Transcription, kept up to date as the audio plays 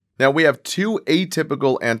Now we have two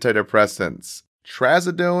atypical antidepressants,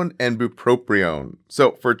 trazodone and bupropion.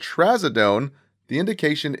 So for trazodone, the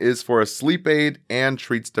indication is for a sleep aid and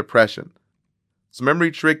treats depression. So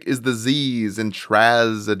memory trick is the Z's in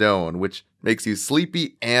trazodone, which makes you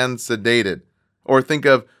sleepy and sedated. Or think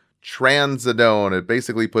of transidone, it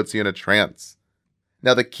basically puts you in a trance.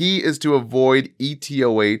 Now the key is to avoid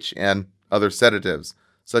ETOH and other sedatives,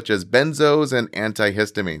 such as benzos and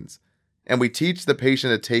antihistamines. And we teach the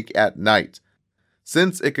patient to take at night.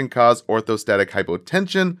 Since it can cause orthostatic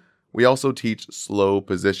hypotension, we also teach slow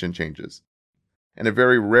position changes. And a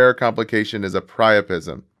very rare complication is a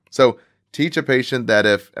priapism. So teach a patient that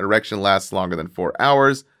if an erection lasts longer than 4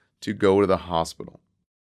 hours, to go to the hospital.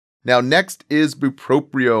 Now next is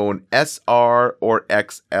bupropion SR or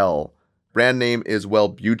XL. Brand name is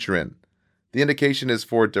Wellbutrin. The indication is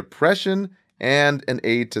for depression and an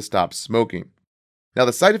aid to stop smoking. Now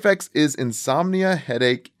the side effects is insomnia,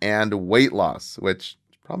 headache, and weight loss, which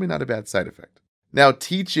is probably not a bad side effect. Now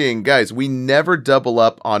teaching, guys, we never double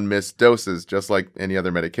up on missed doses, just like any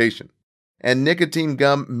other medication. And nicotine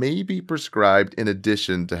gum may be prescribed in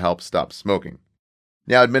addition to help stop smoking.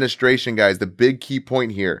 Now administration, guys, the big key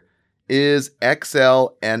point here is XL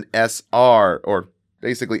and SR, or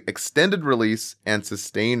basically extended release and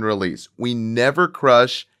sustained release. We never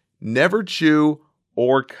crush, never chew,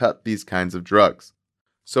 or cut these kinds of drugs.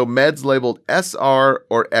 So meds labeled SR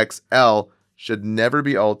or XL should never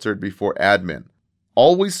be altered before admin.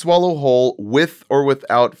 Always swallow whole with or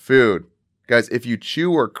without food. Guys, if you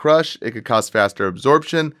chew or crush, it could cause faster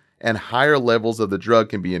absorption and higher levels of the drug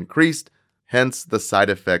can be increased. Hence, the side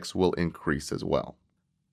effects will increase as well.